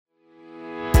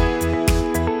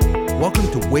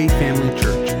Welcome to Way Family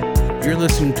Church. You're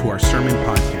listening to our sermon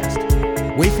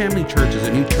podcast. Way Family Church is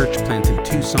a new church plant in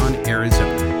Tucson,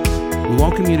 Arizona. We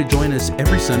welcome you to join us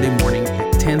every Sunday morning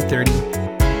at 10:30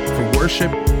 for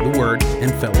worship, the word,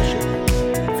 and fellowship.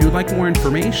 If you would like more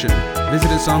information,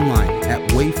 visit us online at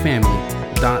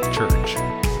wayfamily.church.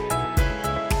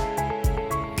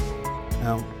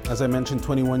 Now, as I mentioned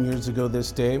 21 years ago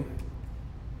this day,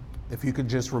 if you could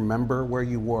just remember where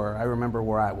you were, I remember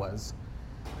where I was.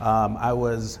 I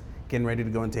was getting ready to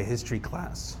go into history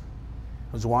class.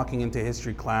 I was walking into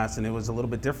history class, and it was a little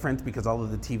bit different because all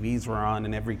of the TVs were on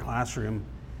in every classroom,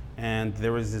 and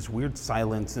there was this weird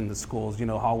silence in the schools. You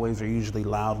know, hallways are usually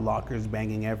loud, lockers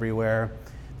banging everywhere.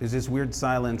 There's this weird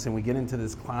silence, and we get into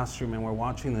this classroom, and we're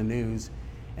watching the news,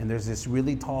 and there's this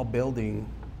really tall building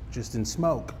just in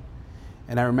smoke.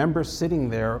 And I remember sitting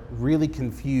there really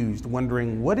confused,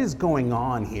 wondering, what is going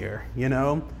on here, you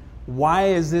know? Why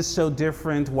is this so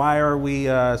different? Why are we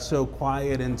so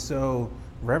quiet and so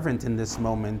reverent in this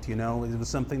moment? You know, it was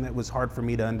something that was hard for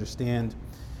me to understand.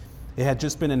 It had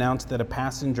just been announced that a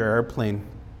passenger airplane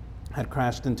had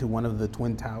crashed into one of the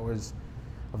twin towers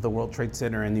of the World Trade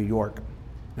Center in New York.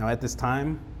 Now, at this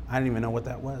time, I didn't even know what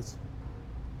that was.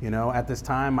 You know, at this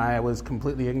time, I was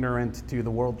completely ignorant to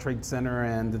the World Trade Center,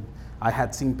 and I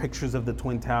had seen pictures of the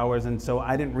twin towers, and so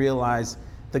I didn't realize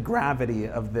the gravity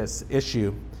of this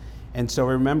issue. And so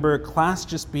I remember class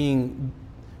just being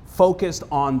focused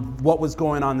on what was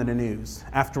going on in the news.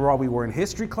 After all, we were in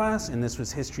history class, and this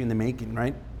was history in the making,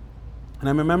 right? And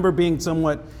I remember being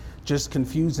somewhat just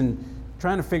confused and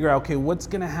trying to figure out, okay, what's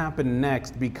going to happen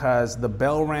next, because the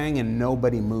bell rang and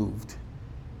nobody moved.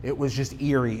 It was just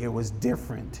eerie. It was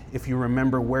different, if you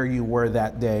remember where you were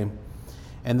that day.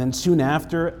 And then soon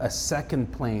after, a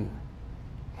second plane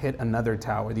hit another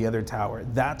tower, the other tower.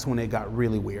 That's when it got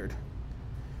really weird.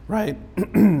 Right?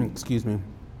 Excuse me.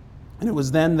 And it was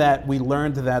then that we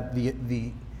learned that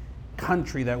the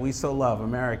country that we so love,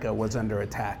 America, was under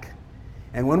attack.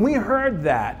 And when we heard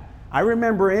that, I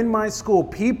remember in my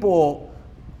school,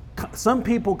 some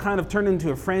people kind of turned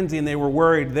into a frenzy, and they were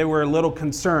worried. They were a little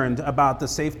concerned about the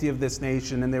safety of this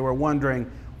nation, and they were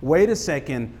wondering, wait a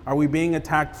second, are we being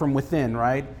attacked from within,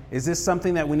 right? Is this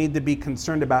something that we need to be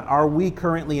concerned about? Are we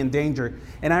currently in danger?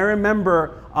 And I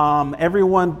remember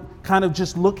everyone kind of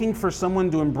just looking for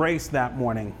someone to embrace that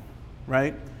morning,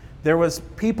 right? There was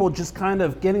people just kind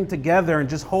of getting together and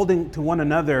just holding to one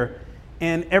another.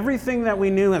 And everything that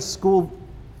we knew at school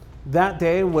that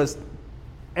day was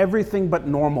everything but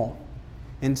normal.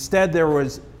 Instead, there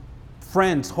was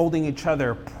friends holding each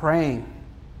other, praying.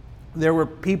 There were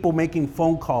people making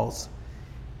phone calls,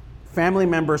 family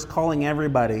members calling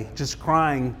everybody, just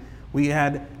crying. We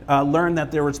had learned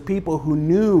that there was people who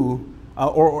knew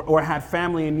or had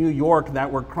family in New York that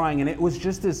were crying. And it was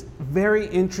just this very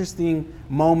interesting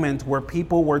moment where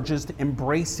people were just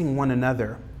embracing one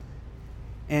another.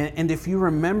 And if you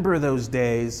remember those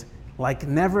days, like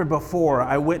never before,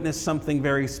 I witnessed something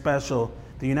very special.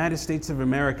 The United States of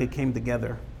America came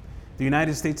together. The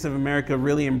United States of America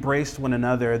really embraced one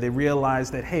another. They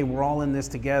realized that, hey, we're all in this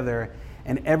together.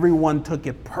 And everyone took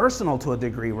it personal to a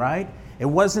degree, right? It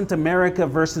wasn't America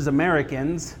versus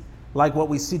Americans like what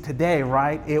we see today,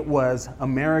 right? It was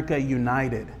America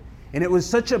united. And it was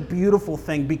such a beautiful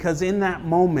thing, because in that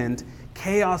moment,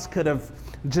 chaos could have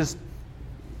just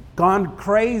gone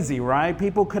crazy, right?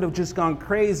 People could have just gone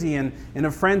crazy and in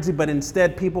a frenzy, but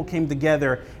instead people came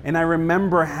together. And I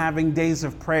remember having days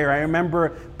of prayer. I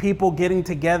remember people getting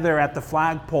together at the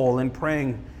flagpole and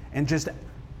praying and just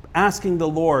asking the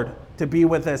Lord to be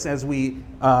with us as we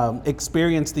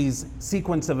experience these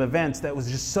sequence of events that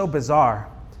was just so bizarre.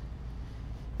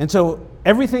 And so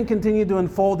everything continued to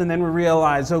unfold, and then we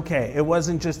realized, okay, it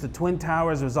wasn't just the Twin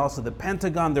Towers, it was also the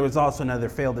Pentagon, there was also another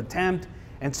failed attempt.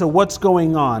 And so what's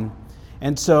going on?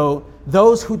 And so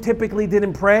those who typically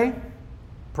didn't pray,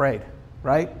 prayed,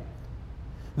 right?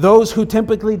 Those who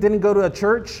typically didn't go to a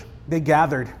church, they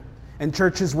gathered, and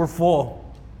churches were full.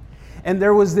 And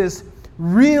there was this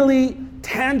really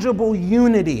tangible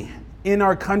unity in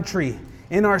our country,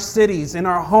 in our cities, in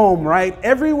our home, right?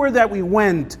 Everywhere that we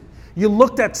went, you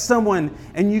looked at someone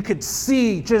and you could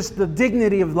see just the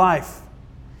dignity of life.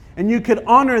 And you could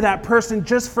honor that person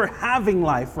just for having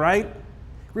life, right?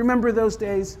 Remember those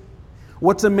days?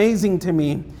 What's amazing to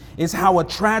me is how a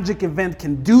tragic event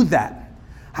can do that.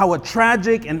 How a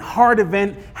tragic and hard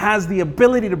event has the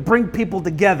ability to bring people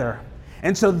together.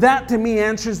 And so that to me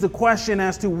answers the question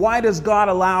as to, why does God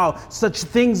allow such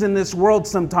things in this world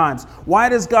sometimes? Why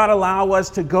does God allow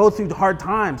us to go through hard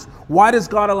times? Why does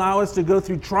God allow us to go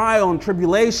through trial and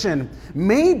tribulation?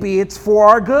 Maybe it's for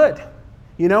our good.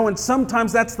 And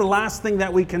sometimes that's the last thing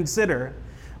that we consider.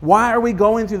 Why are we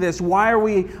going through this? Why are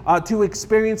we to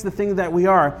experience the thing that we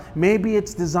are? Maybe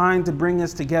it's designed to bring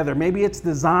us together. Maybe it's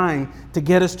designed to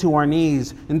get us to our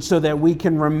knees and so that we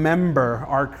can remember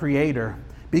our Creator.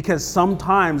 Because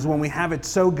sometimes when we have it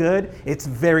so good, it's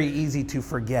very easy to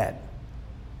forget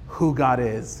who God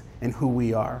is and who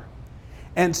we are.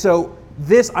 And so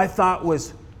this I thought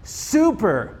was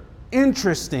super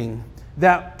interesting,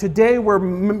 that today we're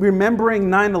remembering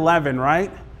 9/11,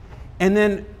 right? And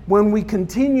then when we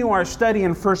continue our study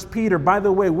in 1 Peter, by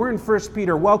the way, we're in 1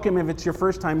 Peter. Welcome if it's your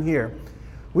first time here.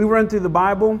 We run through the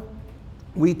Bible.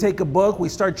 We take a book. We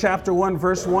start chapter 1,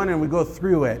 verse 1, and we go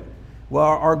through it. Well,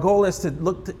 our goal is to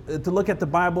look at the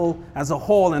Bible as a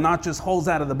whole and not just holes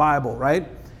out of the Bible, right?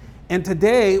 And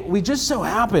today, we just so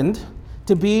happened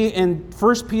to be in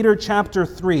 1 Peter chapter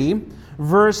 3,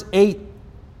 verse 8.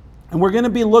 And we're going to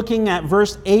be looking at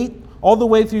verse 8 all the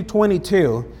way through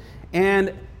 22.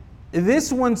 And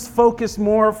this one's focused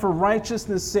more for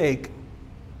righteousness' sake.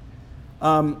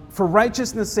 For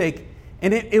righteousness' sake.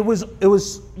 And it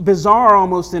was bizarre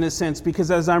almost in a sense,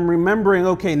 because as I'm remembering,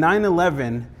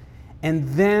 9/11, and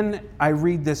then I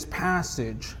read this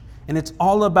passage, and it's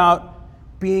all about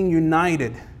being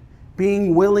united,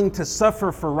 being willing to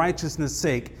suffer for righteousness'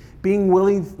 sake, being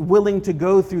willing to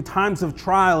go through times of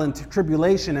trial and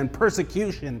tribulation and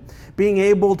persecution, being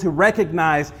able to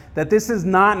recognize that this is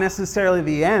not necessarily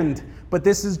the end, but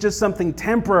this is just something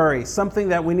temporary, something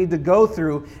that we need to go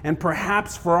through, and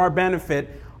perhaps for our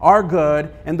benefit, our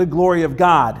good, and the glory of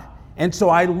God. And so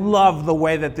I love the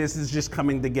way that this is just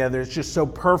coming together. It's just so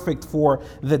perfect for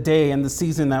the day and the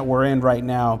season that we're in right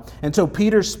now. And so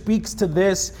Peter speaks to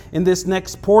this in this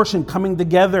next portion, coming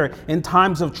together in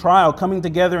times of trial, coming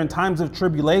together in times of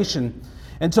tribulation.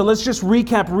 And so let's just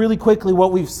recap really quickly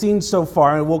what we've seen so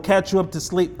far, and we'll catch you up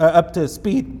to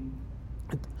speed.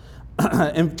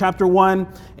 In chapter 1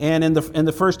 and in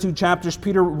the first two chapters,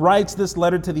 Peter writes this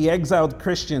letter to the exiled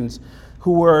Christians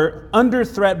who were under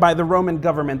threat by the Roman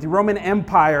government. The Roman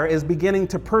Empire is beginning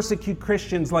to persecute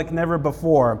Christians like never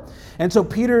before. And so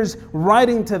Peter's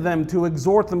writing to them to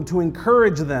exhort them, to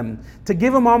encourage them, to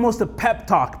give them almost a pep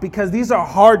talk, because these are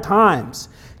hard times.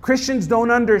 Christians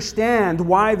don't understand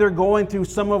why they're going through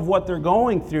some of what they're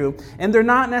going through, and they're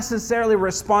not necessarily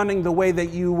responding the way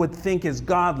that you would think is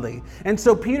godly. And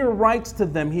so Peter writes to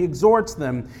them, he exhorts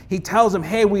them, he tells them,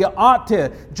 hey, we ought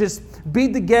to just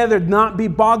be together, not be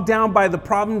bogged down by the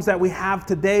problems that we have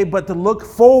today, but to look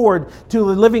forward to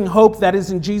the living hope that is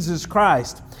in Jesus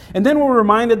Christ. And then we're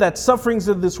reminded that sufferings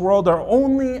of this world are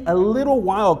only a little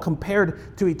while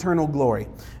compared to eternal glory.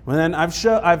 And then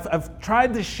I've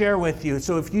tried to share with you.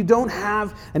 So if you don't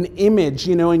have an image,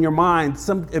 in your mind,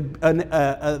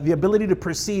 the ability to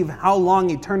perceive how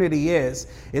long eternity is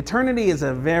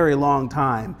a very long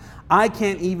time. I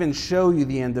can't even show you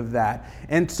the end of that.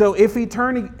 And so if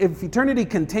eternity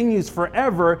continues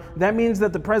forever, that means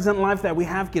that the present life that we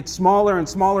have gets smaller and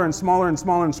smaller and smaller and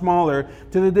smaller and smaller,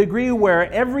 to the degree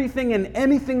where everything and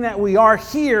anything that we are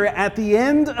here at the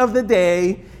end of the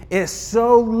day is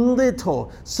so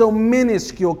little, so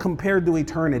minuscule compared to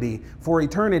eternity. For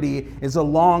eternity is a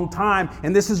long time.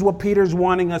 And this is what Peter's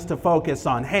wanting us to focus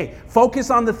on. Hey, focus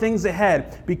on the things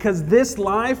ahead, because this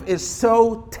life is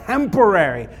so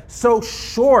temporary, so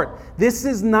short. This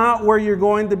is not where you're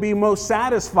going to be most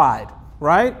satisfied,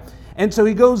 right? And so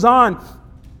he goes on,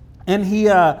 and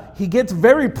he gets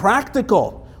very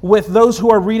practical with those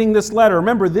who are reading this letter.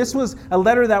 Remember, this was a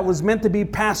letter that was meant to be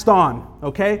passed on,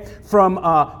 okay, from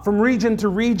region to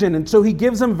region. And so he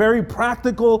gives them very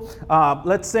practical,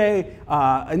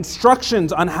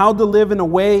 instructions on how to live in a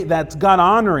way that's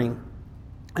God-honoring.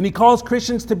 And he calls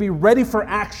Christians to be ready for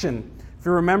action. If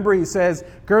you remember, he says,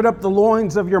 gird up the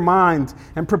loins of your mind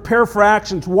and prepare for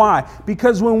actions. Why?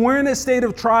 Because when we're in a state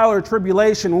of trial or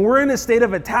tribulation, when we're in a state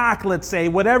of attack, let's say,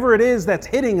 whatever it is that's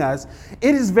hitting us,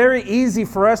 it is very easy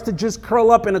for us to just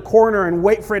curl up in a corner and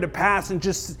wait for it to pass and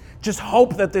just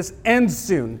hope that this ends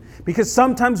soon. Because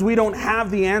sometimes we don't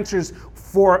have the answers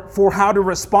for how to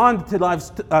respond to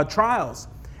life's trials.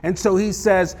 And so he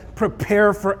says,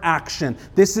 prepare for action.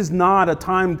 This is not a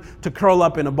time to curl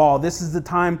up in a ball. This is the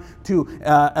time to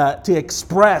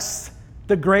express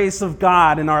the grace of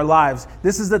God in our lives.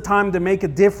 This is the time to make a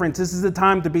difference. This is the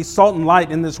time to be salt and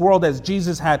light in this world, as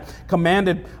Jesus had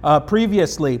commanded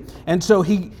previously. And so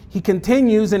he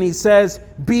continues and he says,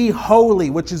 be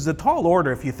holy, which is a tall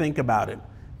order if you think about it.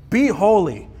 Be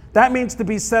holy. That means to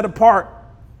be set apart,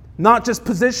 not just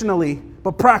positionally,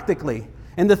 but practically.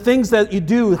 And the things that you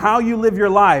do, how you live your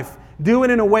life, Do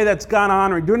it in a way that's God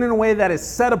honoring. Do it in a way that is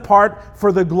set apart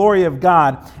for the glory of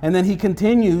God. And then he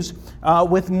continues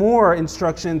with more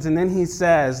instructions. And then he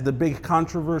says the big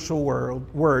controversial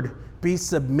word, be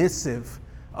submissive.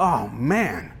 Oh,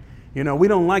 man. We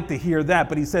don't like to hear that.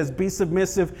 But he says, be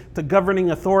submissive to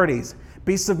governing authorities.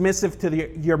 Be submissive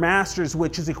to your masters,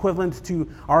 which is equivalent to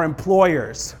our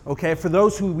employers, okay? For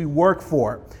those who we work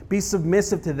for. Be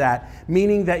submissive to that,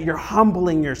 meaning that you're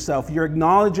humbling yourself. You're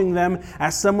acknowledging them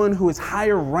as someone who is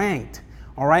higher ranked,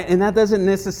 all right? And that doesn't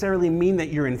necessarily mean that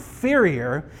you're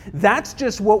inferior. That's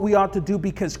just what we ought to do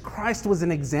because Christ was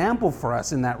an example for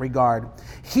us in that regard.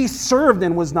 He served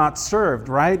and was not served,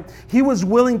 right? He was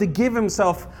willing to give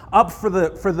himself up for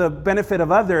the benefit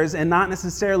of others and not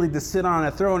necessarily to sit on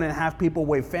a throne and have people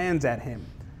wave fans at him.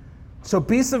 So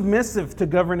be submissive to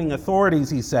governing authorities,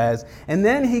 he says. And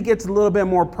then he gets a little bit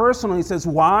more personal. He says,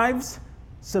 wives,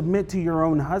 submit to your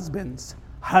own husbands.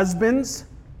 Husbands,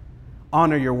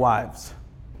 honor your wives.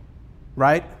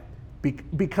 Right?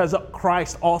 Because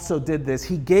Christ also did this.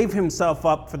 He gave himself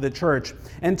up for the church.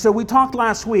 And so we talked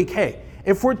last week, hey,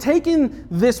 if we're taking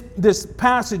this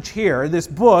passage here, this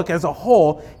book as a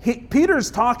whole,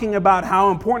 Peter's talking about how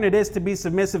important it is to be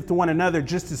submissive to one another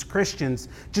just as Christians,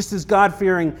 just as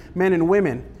God-fearing men and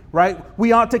women, right?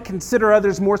 We ought to consider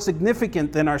others more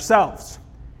significant than ourselves.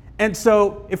 And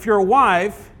so if you're a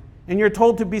wife and you're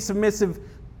told to be submissive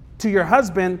to your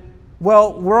husband,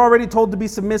 well, we're already told to be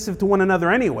submissive to one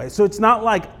another anyway. So it's not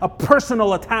like a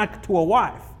personal attack to a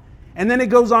wife. And then it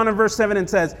goes on in verse 7 and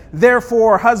says,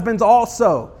 therefore, husbands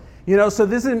also. So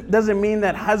this doesn't mean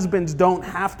that husbands don't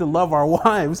have to love our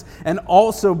wives and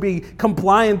also be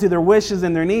compliant to their wishes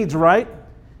and their needs, right?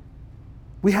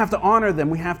 We have to honor them.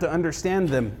 We have to understand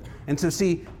them. And so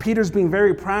see, Peter's being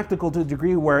very practical to a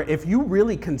degree where if you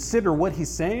really consider what he's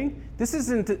saying, this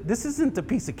isn't a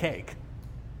piece of cake.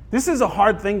 This is a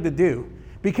hard thing to do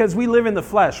because we live in the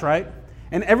flesh, right?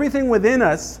 And everything within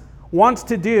us wants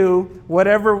to do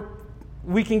whatever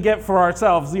we can get for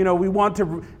ourselves. We want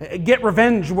to get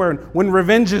revenge when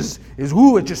revenge is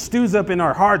it just stews up in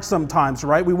our hearts sometimes,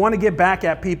 right? We want to get back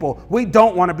at people. We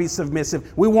don't want to be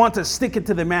submissive. We want to stick it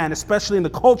to the man, especially in the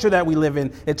culture that we live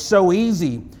in. It's so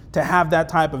easy to have that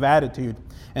type of attitude.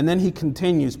 And then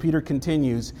Peter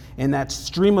continues in that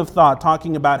stream of thought,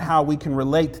 talking about how we can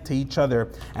relate to each other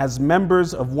as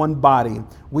members of one body.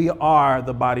 We are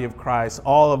the body of Christ.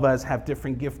 All of us have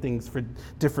different giftings for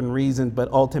different reasons,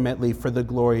 but ultimately for the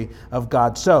glory of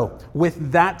God. So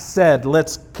with that said,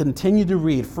 let's continue to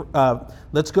read.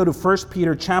 Let's go to 1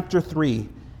 Peter chapter 3,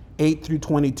 8 through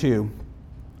 22.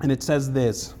 And it says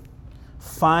this,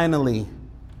 finally,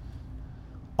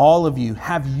 all of you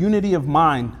have unity of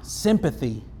mind,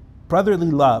 sympathy, brotherly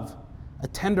love, a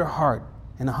tender heart,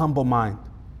 and a humble mind.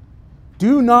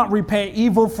 Do not repay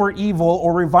evil for evil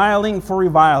or reviling for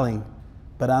reviling,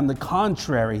 but on the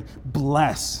contrary,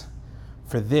 bless.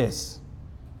 For this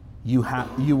you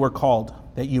were called,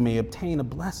 that you may obtain a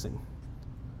blessing.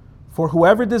 For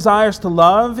whoever desires to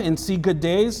love and see good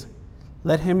days,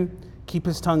 let him keep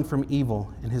his tongue from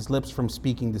evil and his lips from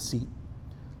speaking deceit.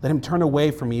 Let him turn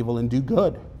away from evil and do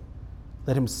good.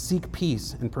 Let him seek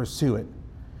peace and pursue it.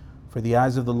 For the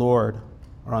eyes of the Lord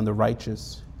are on the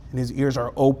righteous, and his ears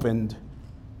are opened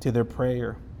to their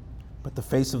prayer. But the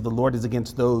face of the Lord is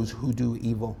against those who do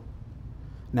evil.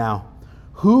 Now,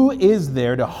 who is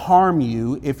there to harm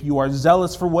you if you are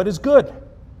zealous for what is good?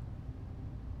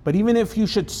 But even if you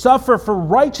should suffer for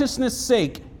righteousness'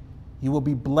 sake, you will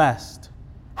be blessed.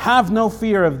 Have no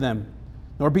fear of them,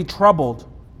 nor be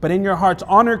troubled, but in your hearts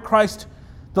honor Christ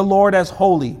the Lord as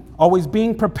holy, always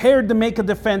being prepared to make a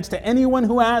defense to anyone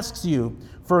who asks you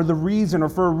for a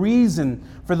reason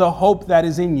for the hope that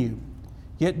is in you.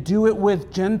 Yet do it with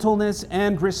gentleness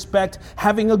and respect,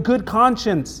 having a good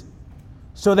conscience,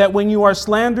 so that when you are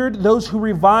slandered, those who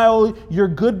revile your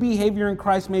good behavior in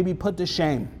Christ may be put to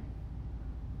shame.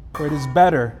 For it is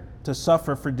better to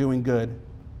suffer for doing good,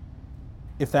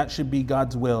 if that should be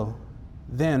God's will,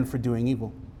 than for doing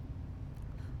evil.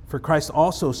 For Christ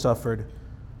also suffered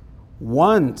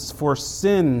once for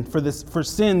sins,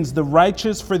 the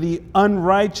righteous for the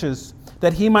unrighteous,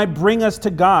 that he might bring us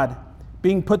to God,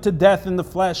 being put to death in the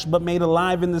flesh, but made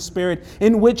alive in the spirit,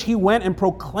 in which he went and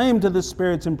proclaimed to the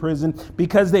spirits in prison,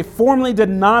 because they formerly did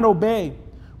not obey,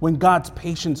 when God's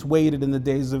patience waited in the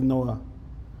days of Noah,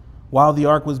 while the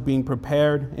ark was being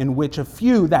prepared, in which a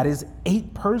few, that is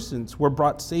 8 persons, were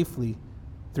brought safely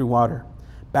through water.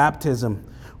 Baptism,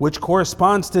 which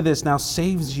corresponds to this, now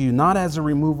saves you, not as a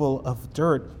removal of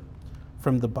dirt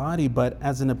from the body, but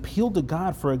as an appeal to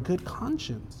God for a good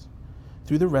conscience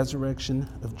through the resurrection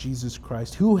of Jesus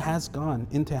Christ, who has gone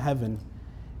into heaven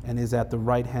and is at the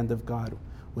right hand of God,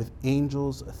 with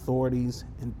angels, authorities,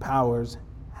 and powers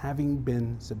having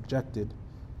been subjected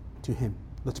to him.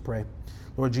 Let's pray.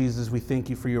 Lord Jesus, we thank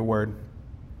you for your word.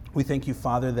 We thank you,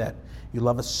 Father, that you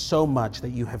love us so much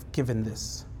that you have given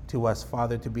this to us,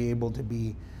 Father, to be able to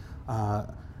be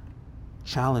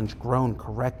challenged, grown,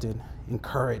 corrected,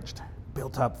 encouraged,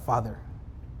 built up, Father,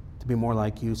 to be more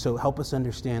like you. So help us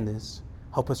understand this.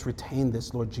 Help us retain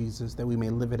this, Lord Jesus, that we may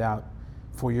live it out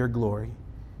for your glory.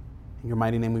 In your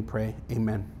mighty name we pray.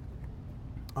 Amen.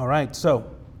 All right, so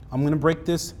I'm going to break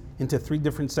this into 3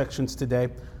 different sections today.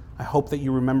 I hope that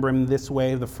you remember them this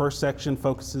way. The first section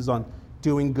focuses on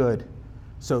doing good.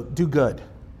 So do good.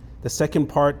 The second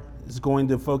part is going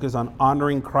to focus on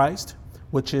honoring Christ,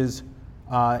 which is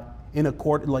in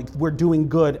accord, like we're doing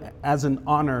good as an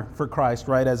honor for Christ,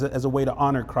 right? As a way to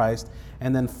honor Christ.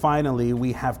 And then finally,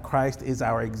 we have Christ is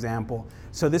our example.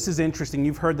 So this is interesting.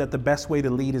 You've heard that the best way to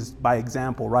lead is by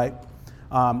example, right?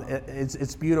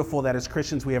 It's beautiful that as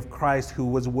Christians we have Christ who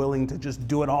was willing to just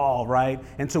do it all, right?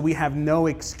 And so we have no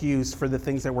excuse for the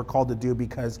things that we're called to do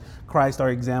because Christ, our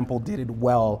example, did it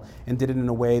well and did it in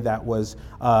a way that was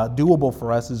doable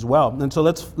for us as well. And so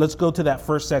let's go to that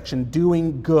first section,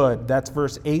 doing good. That's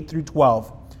verse 8 through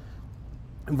 12.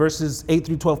 In verses 8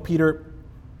 through 12, Peter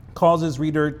calls his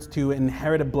reader to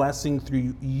inherit a blessing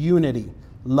through unity,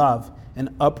 love, and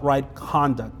upright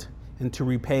conduct, and to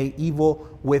repay evil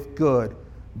with good.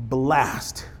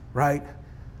 Blast, right?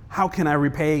 How can I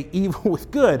repay evil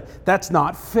with good? That's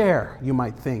not fair, you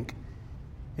might think.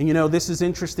 And you know, this is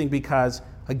interesting because,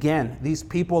 again, these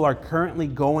people are currently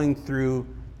going through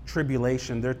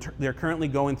tribulation. They're currently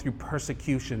going through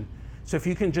persecution. So if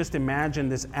you can just imagine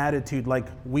this attitude like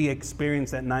we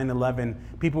experienced at 9/11,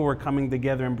 people were coming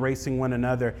together, embracing one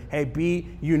another. Hey, be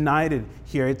united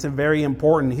here. It's very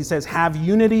important. He says, have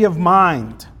unity of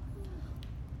mind.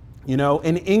 You know,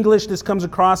 in English, this comes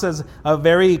across as a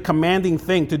very commanding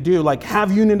thing to do, like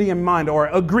have unity in mind or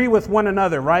agree with one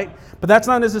another, right? But that's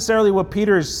not necessarily what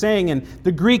Peter is saying. In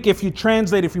the Greek, if you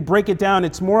break it down,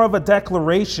 it's more of a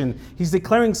declaration. He's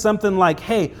declaring something like,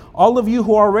 hey, all of you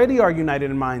who already are united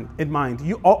in mind,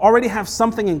 you already have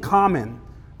something in common,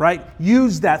 right?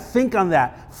 Use that, think on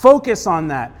that, focus on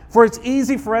that. For it's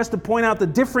easy for us to point out the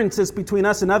differences between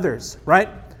us and others, right?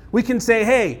 We can say,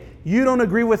 hey, you don't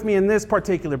agree with me in this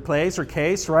particular place or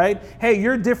case, right? Hey,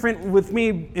 you're different with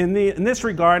me in this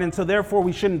regard, and so therefore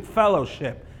we shouldn't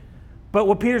fellowship. But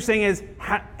what Peter's saying is,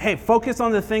 hey, focus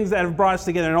on the things that have brought us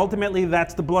together, and ultimately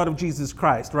that's the blood of Jesus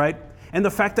Christ, right? And the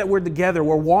fact that we're together,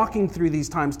 we're walking through these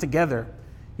times together.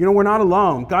 You know, we're not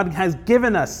alone. God has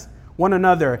given us one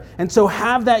another. And so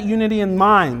have that unity in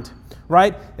mind,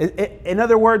 right? In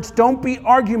other words, don't be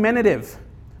argumentative.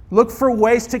 Look for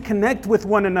ways to connect with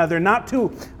one another, not to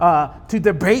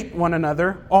debate one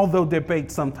another, although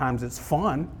debate sometimes is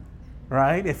fun,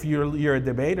 right, if you're a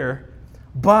debater.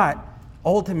 But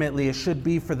ultimately, it should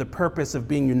be for the purpose of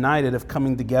being united, of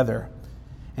coming together.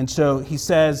 And so he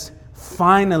says,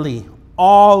 finally,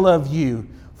 all of you,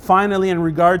 finally in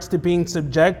regards to being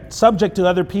subject to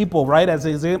other people, right, as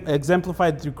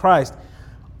exemplified through Christ,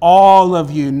 all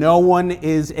of you, no one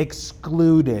is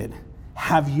excluded.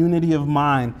 Have unity of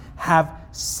mind, have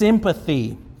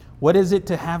sympathy. What is it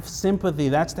to have sympathy?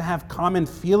 That's to have common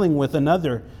feeling with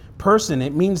another person.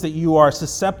 It means that you are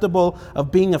susceptible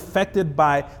of being affected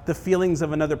by the feelings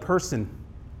of another person,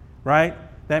 right?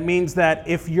 That means that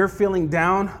if you're feeling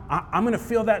down, I'm going to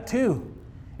feel that too.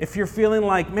 If you're feeling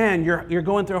like, man, you're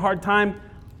going through a hard time,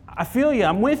 I feel you,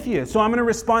 I'm with you. So I'm going to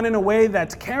respond in a way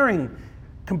that's caring,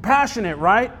 compassionate,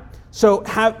 right? So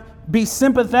be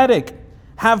sympathetic.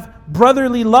 Have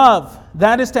brotherly love.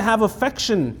 That is to have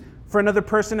affection for another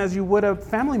person as you would a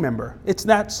family member. It's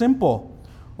that simple.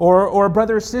 Or a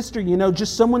brother or sister, you know,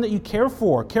 just someone that you care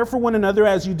for. Care for one another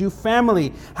as you do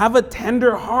family. Have a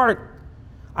tender heart.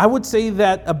 I would say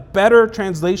that a better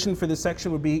translation for this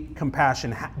section would be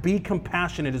compassion. Be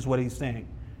compassionate is what he's saying.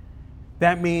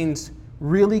 That means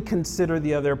really consider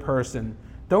the other person.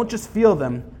 Don't just feel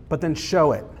them, but then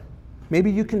show it. Maybe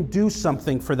you can do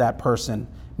something for that person.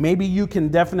 Maybe you can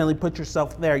definitely put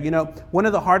yourself there. You know, one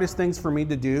of the hardest things for me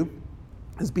to do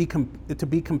is to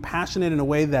be compassionate in a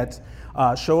way that's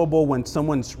showable when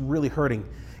someone's really hurting.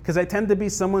 Because I tend to be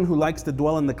someone who likes to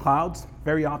dwell in the clouds,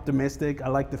 very optimistic. I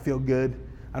like to feel good.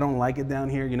 I don't like it down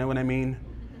here, you know what I mean?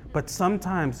 But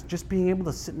sometimes just being able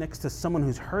to sit next to someone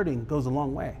who's hurting goes a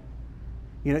long way.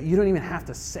 You know, you don't even have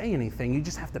to say anything. You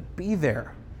just have to be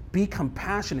there. Be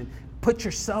compassionate. Put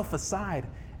yourself aside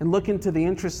and look into the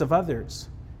interests of others.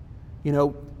 You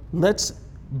know, let's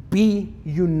be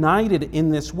united in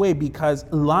this way because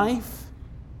life,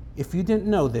 if you didn't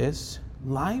know this,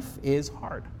 life is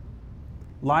hard.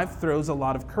 Life throws a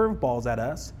lot of curveballs at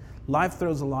us. Life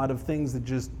throws a lot of things that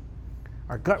just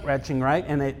are gut-wrenching, right?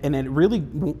 And it really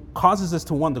causes us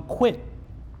to want to quit.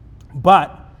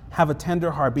 But have a tender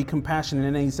heart, be compassionate.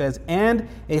 And then he says, and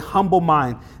a humble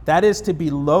mind. That is to be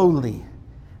lowly,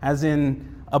 as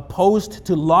in opposed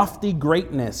to lofty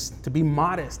greatness, to be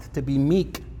modest, to be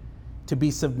meek, to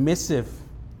be submissive.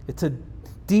 It's a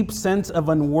deep sense of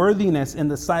unworthiness in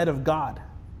the sight of God.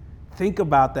 Think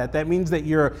about that. That means that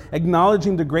you're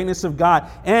acknowledging the greatness of God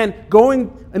and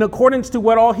going in accordance to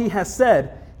what all he has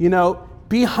said.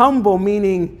 Be humble,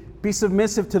 meaning be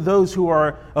submissive to those who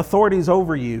are authorities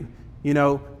over you.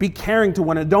 Be caring to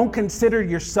one another. Don't consider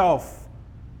yourself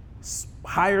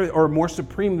higher or more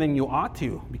supreme than you ought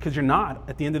to, because you're not.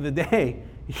 At the end of the day,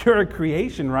 you're a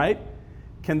creation, right?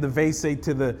 Can the vase say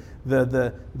to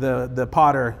the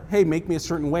potter, hey, make me a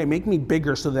certain way, make me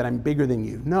bigger so that I'm bigger than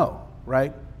you? No,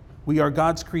 right? We are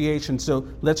God's creation, so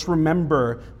let's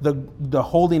remember the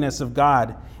holiness of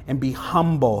God and be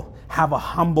humble, have a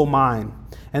humble mind.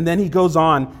 And then he goes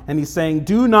on and he's saying,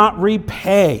 do not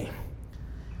repay.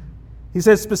 He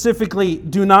says specifically,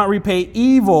 do not repay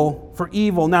evil for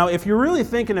evil. Now, if you're really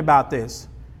thinking about this,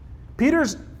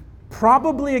 Peter's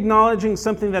probably acknowledging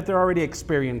something that they're already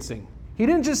experiencing. He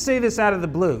didn't just say this out of the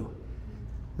blue.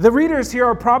 The readers here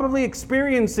are probably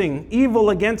experiencing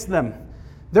evil against them.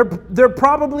 They're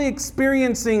probably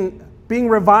experiencing being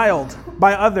reviled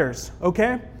by others,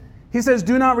 okay? He says,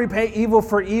 do not repay evil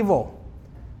for evil,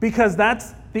 because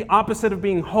that's the opposite of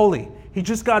being holy. He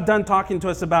just got done talking to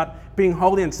us about being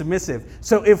holy and submissive.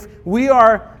 So if we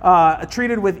are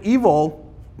treated with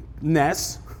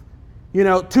evilness,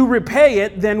 to repay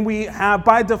it, then we have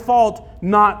by default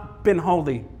not been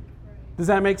holy. Does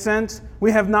that make sense?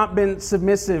 We have not been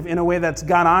submissive in a way that's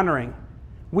God-honoring.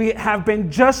 We have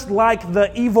been just like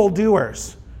the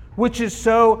evildoers, which is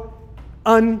so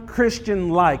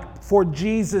un-Christian-like. For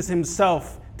Jesus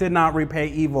himself did not repay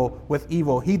evil with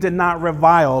evil. He did not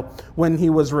revile when he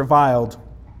was reviled.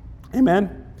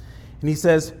 Amen? And he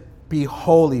says, be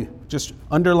holy. Just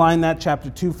underline that, chapter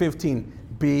 2:15.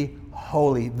 Be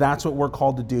holy. That's what we're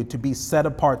called to do, to be set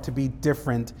apart, to be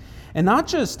different. And not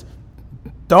just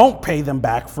don't pay them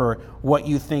back for what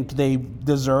you think they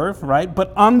deserve, right?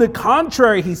 But on the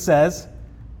contrary, he says,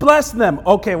 bless them.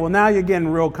 Okay, well, now you're getting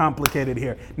real complicated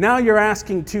here. Now you're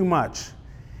asking too much.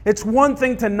 It's one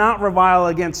thing to not revile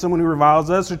against someone who reviles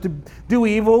us or to do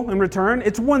evil in return.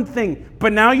 It's one thing.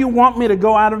 But now you want me to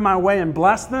go out of my way and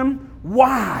bless them?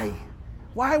 Why?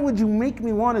 Why would you make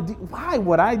me want to do? Why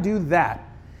would I do that?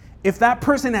 If that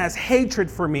person has hatred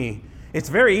for me, it's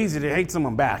very easy to hate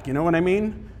someone back. You know what I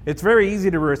mean? It's very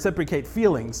easy to reciprocate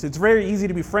feelings. It's very easy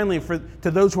to be friendly to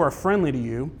those who are friendly to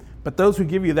you. But those who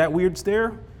give you that weird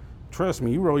stare, trust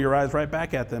me, you roll your eyes right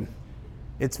back at them.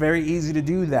 It's very easy to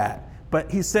do that. But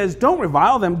he says, don't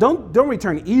revile them. Don't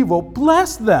return evil.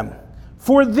 Bless them.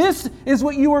 For this is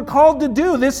what you were called to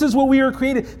do. This is what we were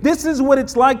created. This is what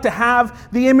it's like to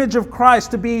have the image of Christ,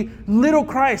 to be little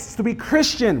Christ, to be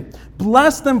Christian.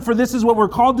 Bless them, for this is what we're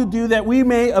called to do, that we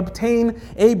may obtain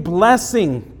a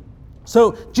blessing.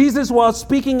 So Jesus was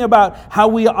speaking about how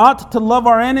we ought to love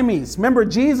our enemies. Remember,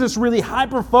 Jesus really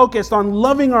hyper-focused on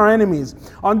loving our enemies,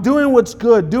 on doing what's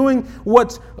good, doing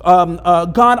what's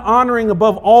God-honoring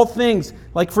above all things.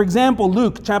 Like, for example,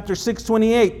 Luke chapter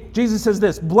 6:28, Jesus says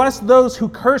this, bless those who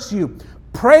curse you,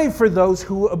 pray for those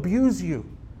who abuse you.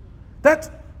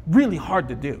 That's really hard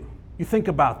to do. You think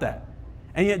about that.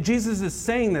 And yet Jesus is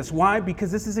saying this. Why?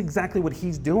 Because this is exactly what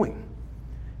he's doing.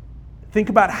 Think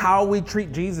about how we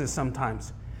treat Jesus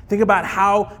sometimes. Think about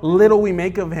how little we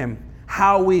make of him,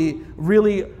 how we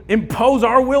really impose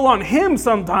our will on him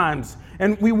sometimes,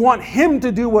 and we want him to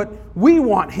do what we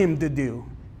want him to do,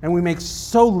 and we make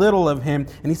so little of him.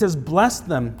 And he says, bless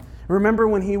them. Remember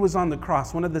when he was on the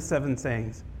cross, one of the 7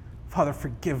 sayings, Father,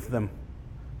 forgive them,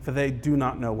 for they do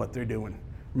not know what they're doing.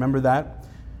 Remember that?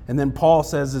 And then Paul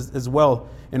says as well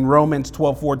in Romans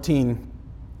 12:14,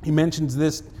 he mentions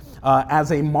this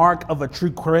as a mark of a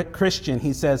true Christian.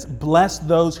 He says, bless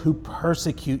those who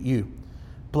persecute you.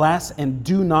 Bless and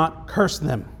do not curse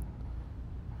them.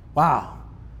 Wow.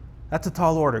 That's a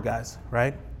tall order, guys,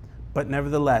 right? But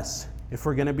nevertheless, if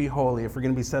we're going to be holy, if we're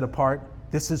going to be set apart,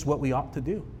 this is what we ought to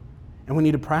do. And we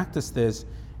need to practice this.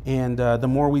 And the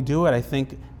more we do it, I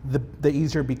think the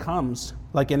easier it becomes,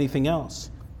 like anything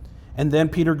else. And then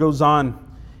Peter goes on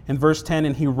in verse 10,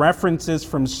 and he references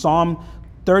from Psalm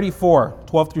 34,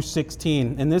 12 through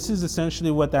 16. And this is essentially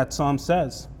what that psalm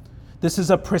says. This is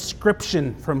a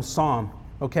prescription from Psalm,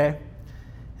 okay?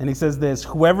 And he says this,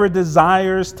 whoever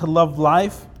desires to love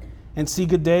life and see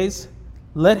good days,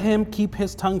 Let him keep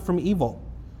his tongue from evil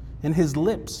and his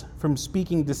lips from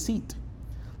speaking deceit.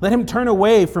 Let him turn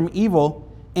away from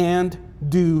evil and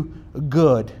do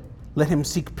good. Let him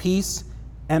seek peace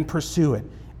and pursue it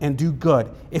and do good.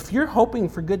 If you're hoping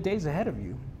for good days ahead of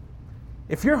you,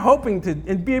 if you're hoping to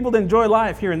be able to enjoy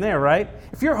life here and there, right?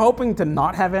 If you're hoping to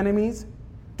not have enemies,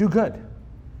 do good.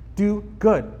 Do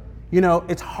good.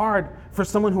 It's hard for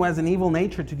someone who has an evil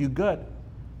nature to do good,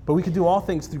 but we can do all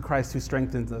things through Christ who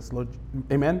strengthens us. Lord,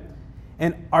 amen?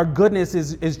 And our goodness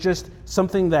is just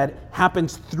something that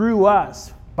happens through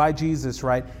us by Jesus,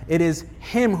 right? It is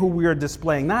him who we are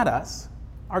displaying, not us.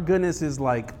 Our goodness is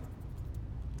like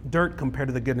dirt compared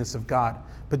to the goodness of God.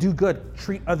 But do good,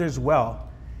 treat others well.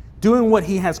 Doing what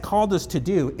he has called us to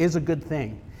do is a good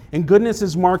thing. And goodness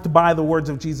is marked by the words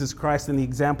of Jesus Christ and the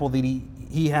example that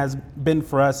he has been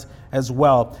for us as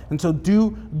well. And so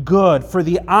do good, for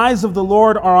the eyes of the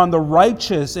Lord are on the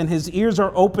righteous, and his ears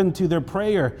are open to their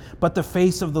prayer. But the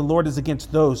face of the Lord is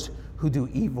against those who do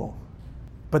evil.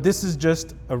 But this is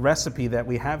just a recipe that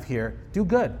we have here. Do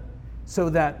good, so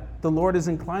that the Lord is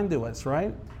inclined to us,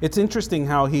 right? It's interesting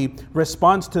how he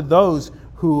responds to those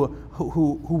who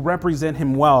represent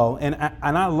him well. And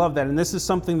I love that. And this is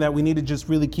something that we need to just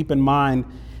really keep in mind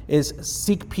is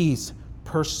seek peace,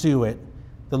 pursue it.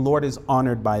 The Lord is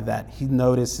honored by that. He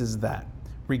notices that,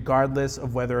 regardless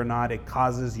of whether or not it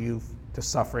causes you to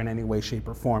suffer in any way, shape,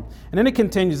 or form. And then it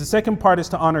continues. The second part is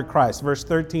to honor Christ, verse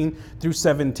 13 through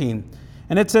 17.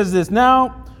 And it says this,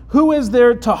 now, who is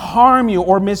there to harm you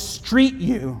or mistreat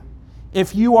you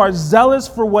if you are zealous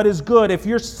for what is good? If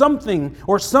you're something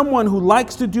or someone who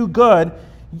likes to do good,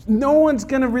 no one's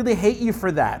going to really hate you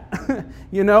for that.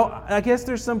 I guess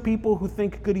there's some people who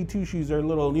think goody two-shoes are a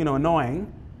little,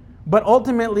 annoying. But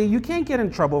ultimately, you can't get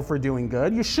in trouble for doing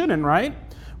good. You shouldn't, right?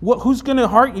 Who's going to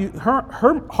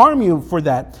harm you for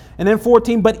that? And then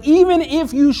 14, but even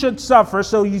if you should suffer,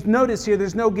 so you notice here,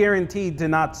 there's no guarantee to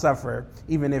not suffer,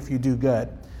 even if you do good.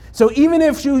 So even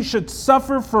if you should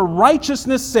suffer for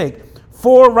righteousness' sake,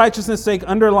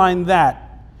 underline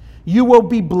that, you will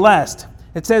be blessed.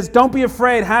 It says, don't be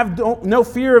afraid, have no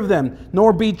fear of them,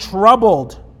 nor be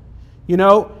troubled.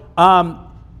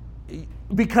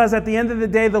 Because at the end of the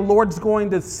day, the Lord's going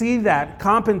to see that,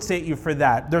 compensate you for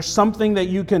that. There's something that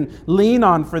you can lean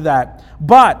on for that.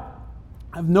 But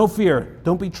have no fear,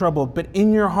 don't be troubled, but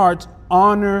in your hearts,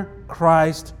 honor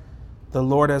Christ, the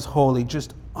Lord as holy.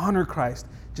 Just honor Christ.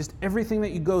 Just everything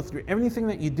that you go through, everything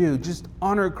that you do, just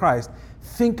honor Christ.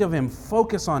 Think of him,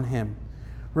 focus on him.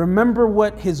 Remember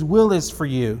what his will is for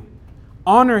you.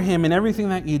 Honor him in everything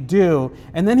that you do.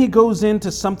 And then he goes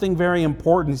into something very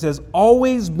important. He says,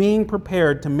 always being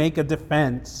prepared to make a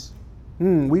defense.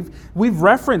 We've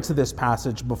referenced this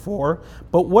passage before,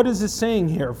 but what is it saying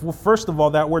here? Well, first of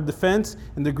all, that word defense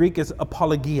in the Greek is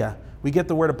apologia. We get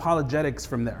the word apologetics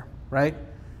from there, right?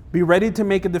 Be ready to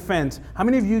make a defense. How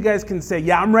many of you guys can say,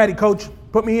 yeah, I'm ready, coach,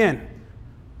 put me in.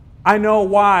 I know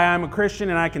why I'm a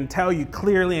Christian and I can tell you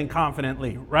clearly and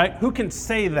confidently, right? Who can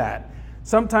say that?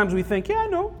 Sometimes we think, yeah, I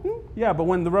know. Yeah, but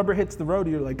when the rubber hits the road,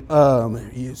 you're like,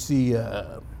 you see,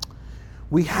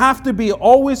 we have to be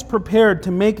always prepared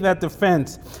to make that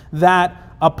defense,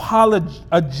 that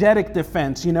apologetic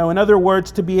defense. In other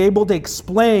words, to be able to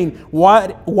explain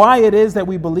why it is that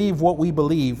we believe what we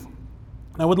believe.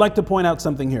 I would like to point out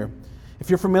something here. If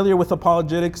you're familiar with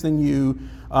apologetics, then you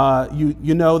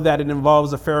know that it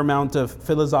involves a fair amount of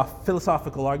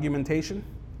philosophical argumentation.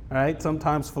 All right,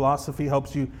 sometimes philosophy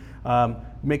helps you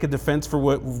make a defense for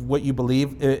what you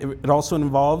believe. It also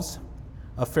involves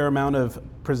a fair amount of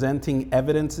presenting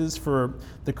evidences for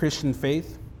the Christian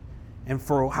faith and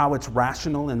for how it's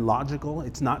rational and logical.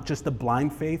 It's not just a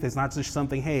blind faith. It's not just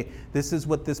something, hey, this is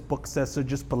what this book says, so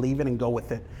just believe it and go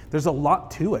with it. There's a lot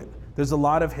to it. There's a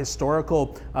lot of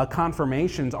historical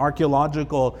confirmations,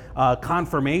 archaeological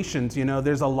confirmations.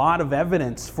 There's a lot of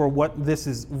evidence for what this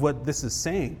is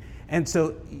saying. And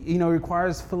so, it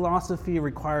requires philosophy, it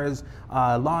requires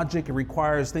logic, it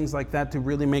requires things like that to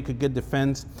really make a good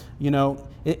defense.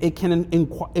 It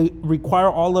can require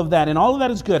all of that, and all of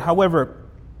that is good. However,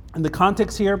 in the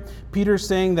context here, Peter's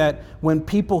saying that when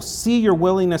people see your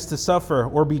willingness to suffer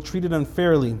or be treated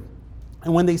unfairly,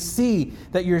 and when they see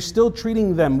that you're still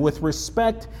treating them with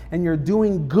respect and you're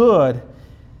doing good,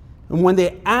 and when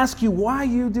they ask you why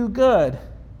you do good,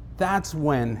 that's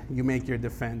when you make your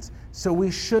defense. So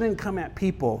we shouldn't come at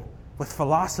people with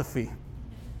philosophy,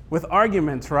 with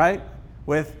arguments, right?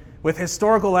 With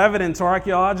historical evidence or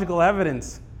archaeological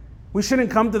evidence. We shouldn't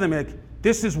come to them like,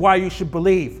 this is why you should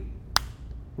believe,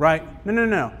 right?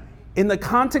 No. In the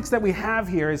context that we have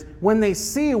here is when they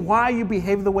see why you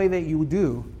behave the way that you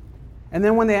do, and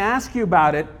then when they ask you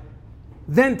about it,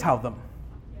 then tell them.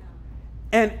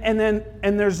 And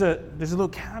there's a little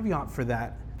caveat for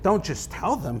that. Don't just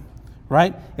tell them,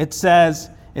 right? It says,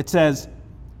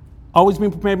 always be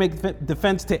prepared to make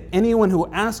defense to anyone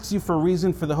who asks you for a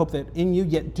reason for the hope that in you,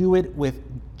 yet do it with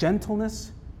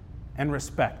gentleness and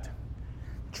respect.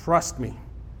 Trust me,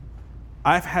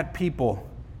 I've had people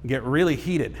get really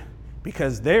heated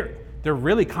because they're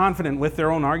really confident with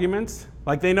their own arguments.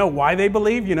 Like they know why they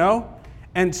believe,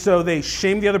 and so they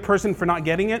shame the other person for not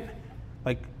getting it.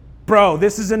 Like, bro,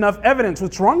 this is enough evidence.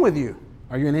 What's wrong with you?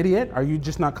 Are you an idiot? Are you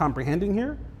just not comprehending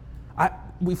here?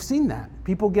 We've seen that.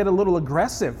 People get a little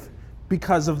aggressive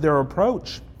because of their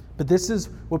approach. But this is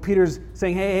what Peter's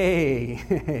saying,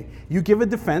 hey, you give a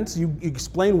defense, you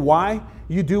explain why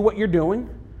you do what you're doing,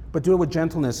 but do it with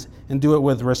gentleness and do it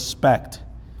with respect,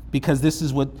 because this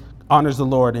is what honors the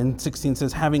Lord. And 16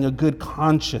 says, having a good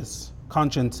conscience,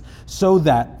 so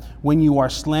that when you are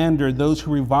slandered, those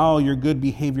who revile your good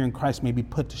behavior in Christ may be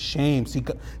put to shame. See,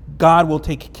 God will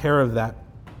take care of that.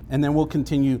 And then we'll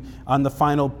continue on the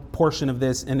final portion of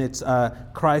this, and it's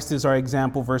Christ is our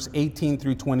example, verse 18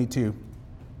 through 22.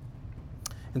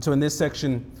 And so in this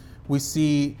section, we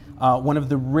see one of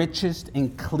the richest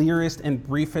and clearest and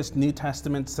briefest New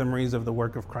Testament summaries of the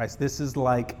work of Christ. This is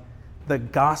like the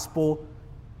gospel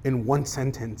in one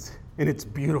sentence, and it's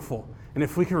beautiful. And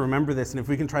if we can remember this, and if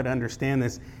we can try to understand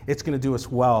this, it's going to do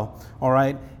us well, all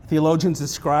right? Theologians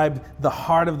describe the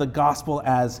heart of the gospel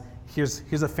as, here's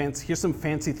some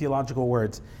fancy theological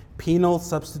words, penal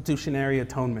substitutionary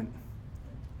atonement.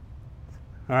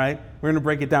 All right? We're going to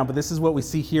break it down, but this is what we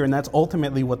see here, and that's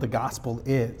ultimately what the gospel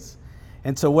is.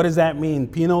 And so what does that mean?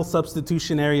 Penal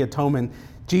substitutionary atonement.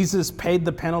 Jesus paid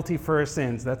the penalty for our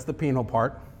sins. That's the penal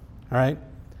part. All right?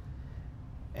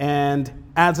 And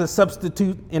as a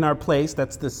substitute in our place,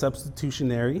 that's the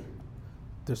substitutionary.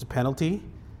 There's a penalty.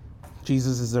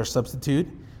 Jesus is our substitute.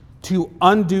 To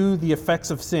undo the effects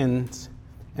of sins,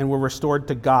 and we're restored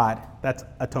to God. That's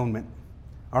atonement.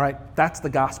 All right? That's the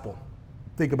gospel.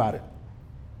 Think about it.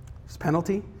 It's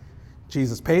penalty.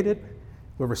 Jesus paid it.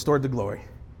 We're restored to glory.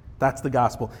 That's the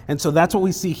gospel. And so that's what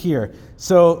we see here.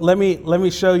 So let me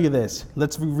show you this.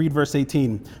 Let's read verse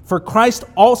 18. For Christ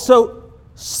also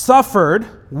suffered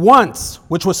once,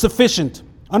 which was sufficient.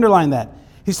 Underline that.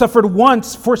 He suffered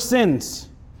once for sins.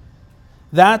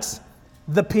 That's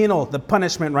the penal, the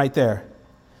punishment right there.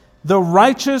 The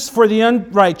righteous for the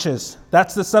unrighteous.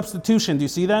 That's the substitution. Do you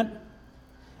see that?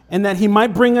 And that he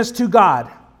might bring us to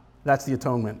God. That's the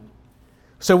atonement.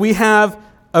 So we have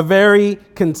a very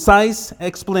concise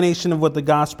explanation of what the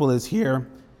gospel is here.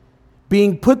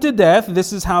 Being put to death,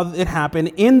 this is how it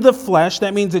happened, in the flesh.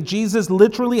 That means that Jesus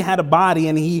literally had a body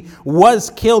and he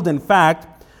was killed, in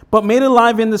fact, but made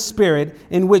alive in the spirit,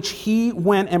 in which he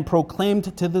went and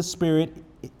proclaimed to the spirit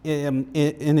in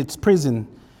its prison,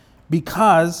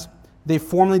 because they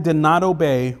formerly did not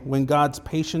obey when God's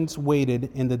patience waited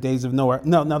in the days of Noah.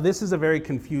 Now this is a very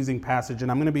confusing passage,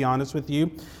 and I'm going to be honest with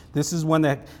you. This is one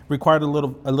that required a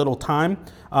little time,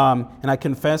 and I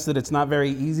confess that it's not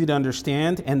very easy to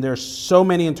understand, and there's so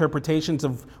many interpretations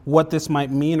of what this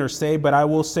might mean or say, but I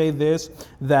will say this,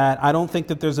 that I don't think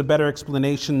that there's a better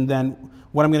explanation than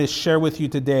what I'm going to share with you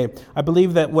today. I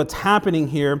believe that what's happening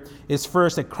here is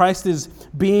first that Christ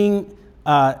being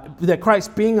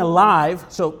alive,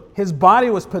 so his body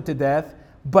was put to death,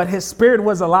 but his spirit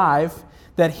was alive,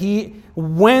 that he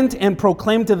went and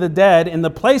proclaimed to the dead in the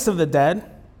place of the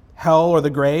dead, hell or the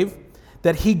grave,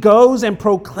 that he goes and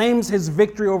proclaims his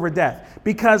victory over death.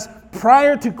 Because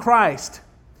prior to Christ,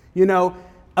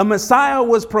 a Messiah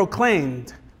was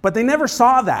proclaimed, but they never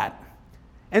saw that.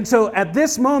 And so at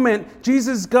this moment,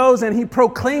 Jesus goes and he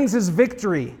proclaims his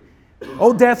victory.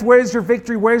 Oh, death, where's your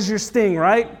victory? Where's your sting,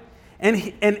 right?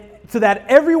 And so that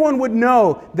everyone would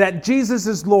know that Jesus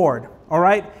is Lord, all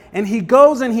right? And he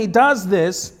goes and he does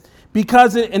this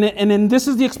because, and this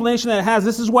is the explanation that it has.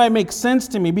 This is why it makes sense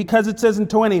to me, because it says in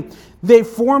 20, they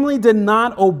formerly did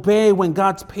not obey when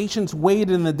God's patience waited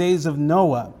in the days of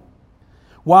Noah,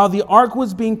 while the ark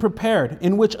was being prepared,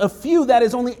 in which a few, that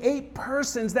is only 8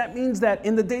 persons, that means that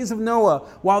in the days of Noah,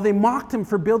 while they mocked him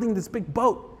for building this big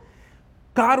boat,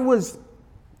 God was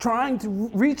trying to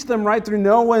reach them right through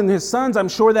Noah and his sons. I'm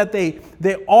sure that they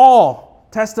all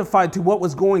testified to what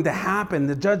was going to happen.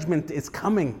 The judgment is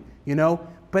coming,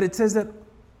 But it says that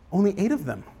only 8 of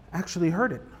them actually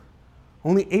heard it.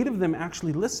 Only 8 of them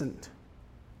actually listened.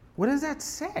 What does that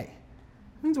say?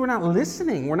 It means we're not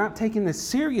listening. We're not taking this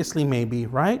seriously, maybe,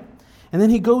 right? And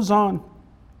then he goes on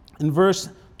in verse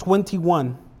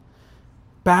 21.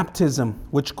 Baptism,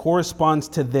 which corresponds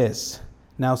to this,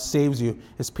 now saves you.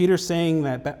 Is Peter saying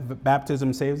that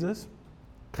baptism saves us?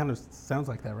 Kind of sounds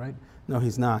like that, right? No,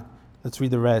 he's not. Let's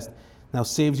read the rest. Now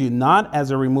saves you not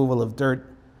as a removal of dirt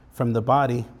from the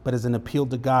body, but as an appeal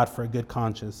to God for a good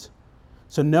conscience.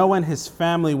 So Noah and his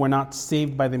family were not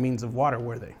saved by the means of water,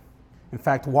 were they? In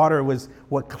fact, water was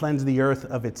what cleansed the earth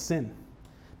of its sin.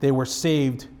 They were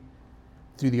saved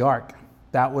through the ark.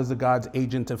 That was the God's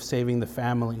agent of saving the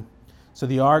family. So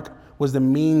the ark was the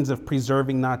means of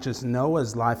preserving not just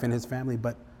Noah's life and his family,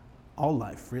 but all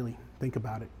life, really. Think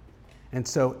about it. And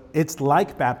so it's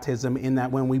like baptism in that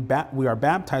when we are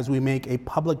baptized, we make a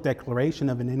public declaration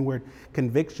of an inward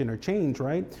conviction or change,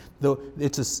 right? Though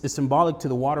it's symbolic to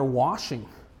the water washing.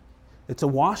 It's a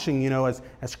washing,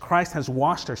 as Christ has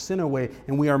washed our sin away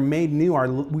and we are made new,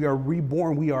 we are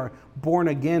reborn, we are born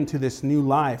again to this new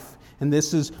life. And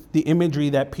this is the imagery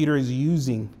that Peter is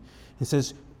using. It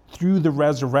says, through the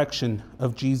resurrection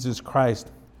of Jesus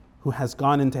Christ, who has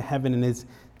gone into heaven and is,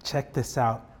 check this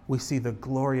out, we see the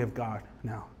glory of God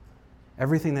now.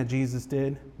 Everything that Jesus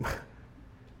did,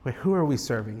 wait, who are we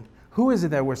serving? Who is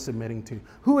it that we're submitting to?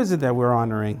 Who is it that we're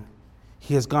honoring?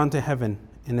 He has gone to heaven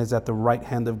and is at the right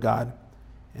hand of God.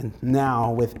 And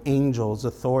now with angels,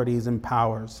 authorities, and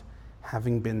powers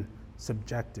having been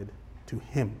subjected to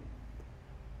him.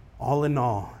 All in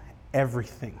all,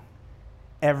 everything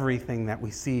that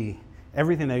we see,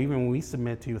 everything that even we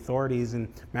submit to authorities and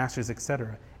masters,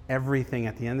 etc., everything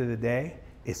at the end of the day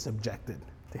is subjected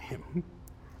to him.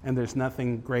 And there's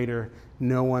nothing greater,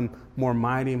 no one more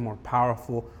mighty, more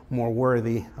powerful, more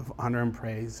worthy of honor and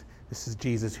praise. This is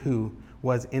Jesus who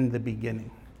was in the beginning.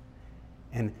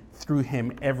 And through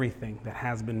him, everything that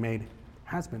has been made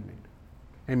has been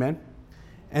made. Amen?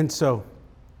 And so,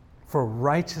 for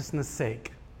righteousness'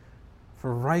 sake,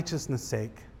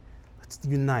 let's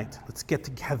unite. Let's get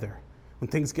together. When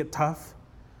things get tough,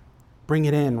 bring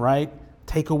it in, right?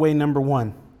 Takeaway number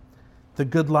 1. The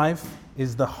good life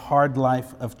is the hard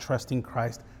life of trusting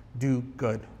Christ. Do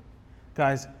good.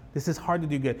 Guys, this is hard to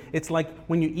do good. It's like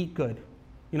when you eat good.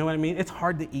 You know what I mean? It's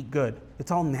hard to eat good.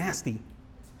 It's all nasty.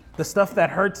 The stuff that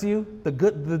hurts you,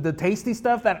 the tasty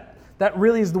stuff, that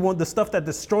really is the stuff that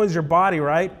destroys your body,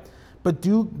 right? But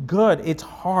do good. It's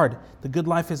hard. The good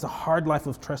life is the hard life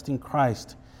of trusting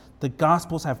Christ. The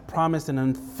Gospels have promised an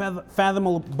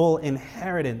unfathomable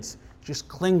inheritance. Just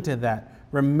cling to that.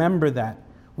 Remember that.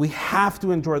 We have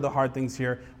to endure the hard things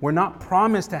here. We're not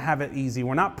promised to have it easy.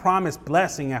 We're not promised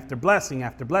blessing after blessing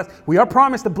after blessing. We are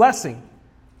promised a blessing,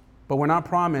 but we're not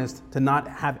promised to not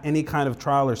have any kind of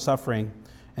trial or suffering,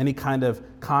 any kind of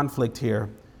conflict here.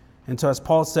 And so as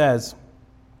Paul says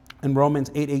in Romans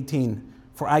 8:18,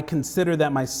 for I consider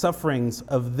that my sufferings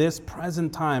of this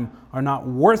present time are not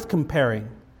worth comparing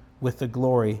with the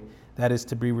glory that is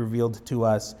to be revealed to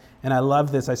us. And I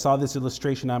love this. I saw this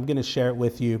illustration. I'm going to share it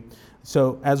with you.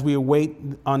 So as we await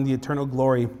on the eternal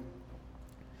glory,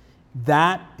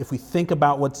 that if we think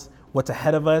about what's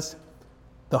ahead of us,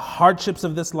 the hardships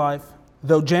of this life,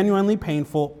 though genuinely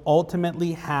painful,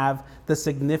 ultimately have the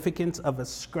significance of a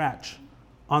scratch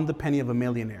on the penny of a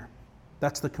millionaire.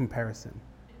 That's the comparison.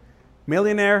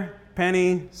 Millionaire,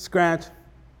 penny, scratch,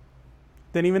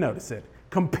 didn't even notice it.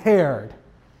 Compared,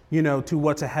 to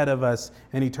what's ahead of us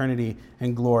in eternity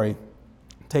and glory.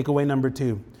 Takeaway number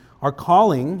 2. Our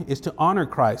calling is to honor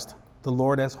Christ, the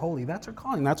Lord, as holy. That's our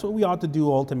calling. That's what we ought to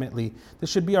do ultimately. This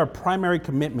should be our primary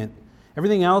commitment.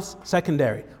 Everything else,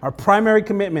 secondary. Our primary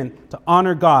commitment to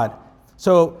honor God.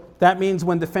 So that means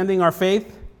when defending our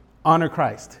faith, honor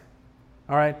Christ.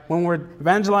 All right? When we're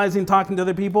evangelizing, talking to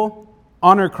other people,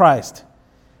 honor Christ.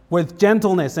 With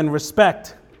gentleness and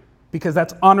respect, because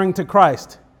that's honoring to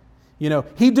Christ.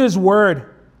 Heed to his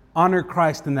word, honor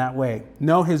Christ in that way.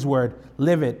 Know his word,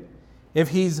 live it. If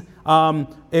he's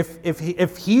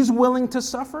willing to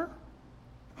suffer,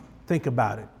 think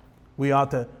about it. We ought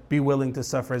to be willing to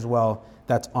suffer as well.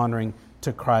 That's honoring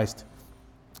to Christ.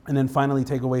 And then finally,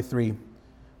 takeaway 3.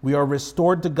 We are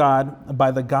restored to God by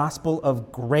the gospel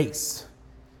of grace.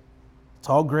 It's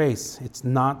all grace. It's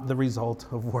not the result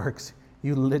of works.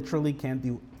 You literally can't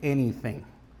do anything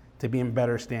to be in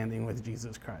better standing with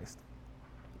Jesus Christ.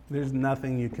 There's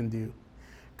nothing you can do.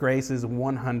 Grace is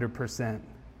 100%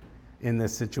 in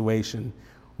this situation.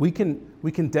 We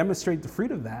can demonstrate the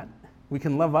fruit of that. We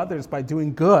can love others by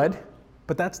doing good,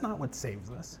 but that's not what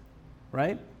saves us,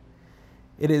 right?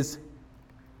 It is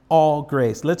all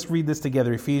grace. Let's read this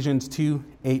together. Ephesians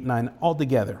 2:8-9, all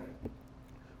together.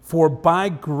 For by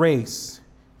grace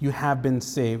you have been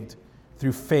saved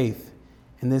through faith,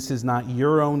 and this is not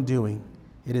your own doing.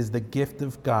 It is the gift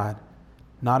of God,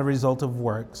 not a result of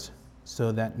works,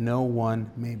 so that no one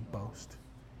may boast.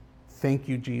 Thank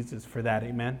you, Jesus, for that.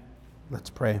 Amen. Let's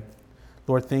pray.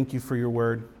 Lord, thank you for your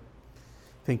word.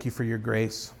 Thank you for your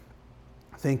grace.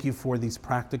 Thank you for these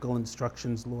practical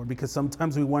instructions, Lord, because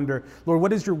sometimes we wonder, Lord,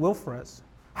 what is your will for us?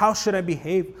 How should I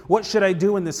behave? What should I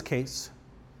do in this case?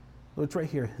 Lord, it's right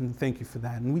here, and thank you for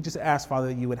that. And we just ask, Father,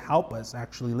 that you would help us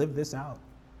actually live this out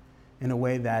in a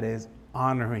way that is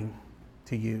honoring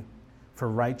to you for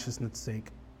righteousness' sake.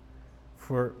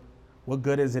 For what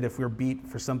good is it if we're beat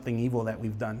for something evil that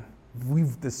we've done?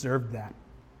 We've deserved that.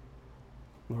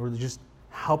 Lord, just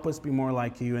help us be more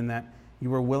like you in that you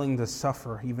were willing to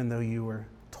suffer even though you were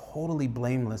totally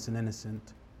blameless and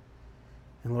innocent.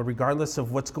 And Lord, regardless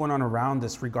of what's going on around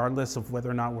us, regardless of whether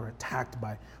or not we're attacked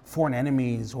by foreign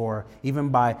enemies or even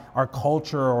by our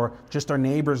culture or just our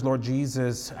neighbors, Lord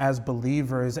Jesus, as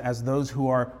believers, as those who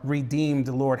are redeemed,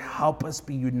 Lord, help us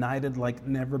be united like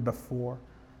never before.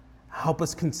 Help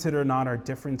us consider not our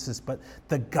differences, but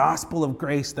the gospel of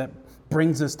grace that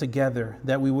brings us together,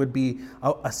 that we would be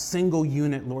a single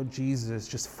unit, Lord Jesus,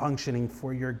 just functioning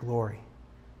for your glory.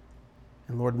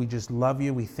 And Lord, we just love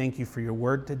you. We thank you for your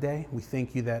word today. We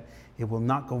thank you that it will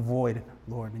not go void,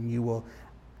 Lord, and you will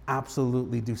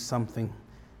absolutely do something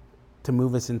to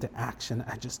move us into action.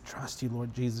 I just trust you,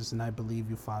 Lord Jesus, and I believe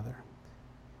you, Father.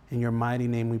 In your mighty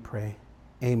name we pray.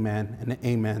 Amen and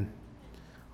amen.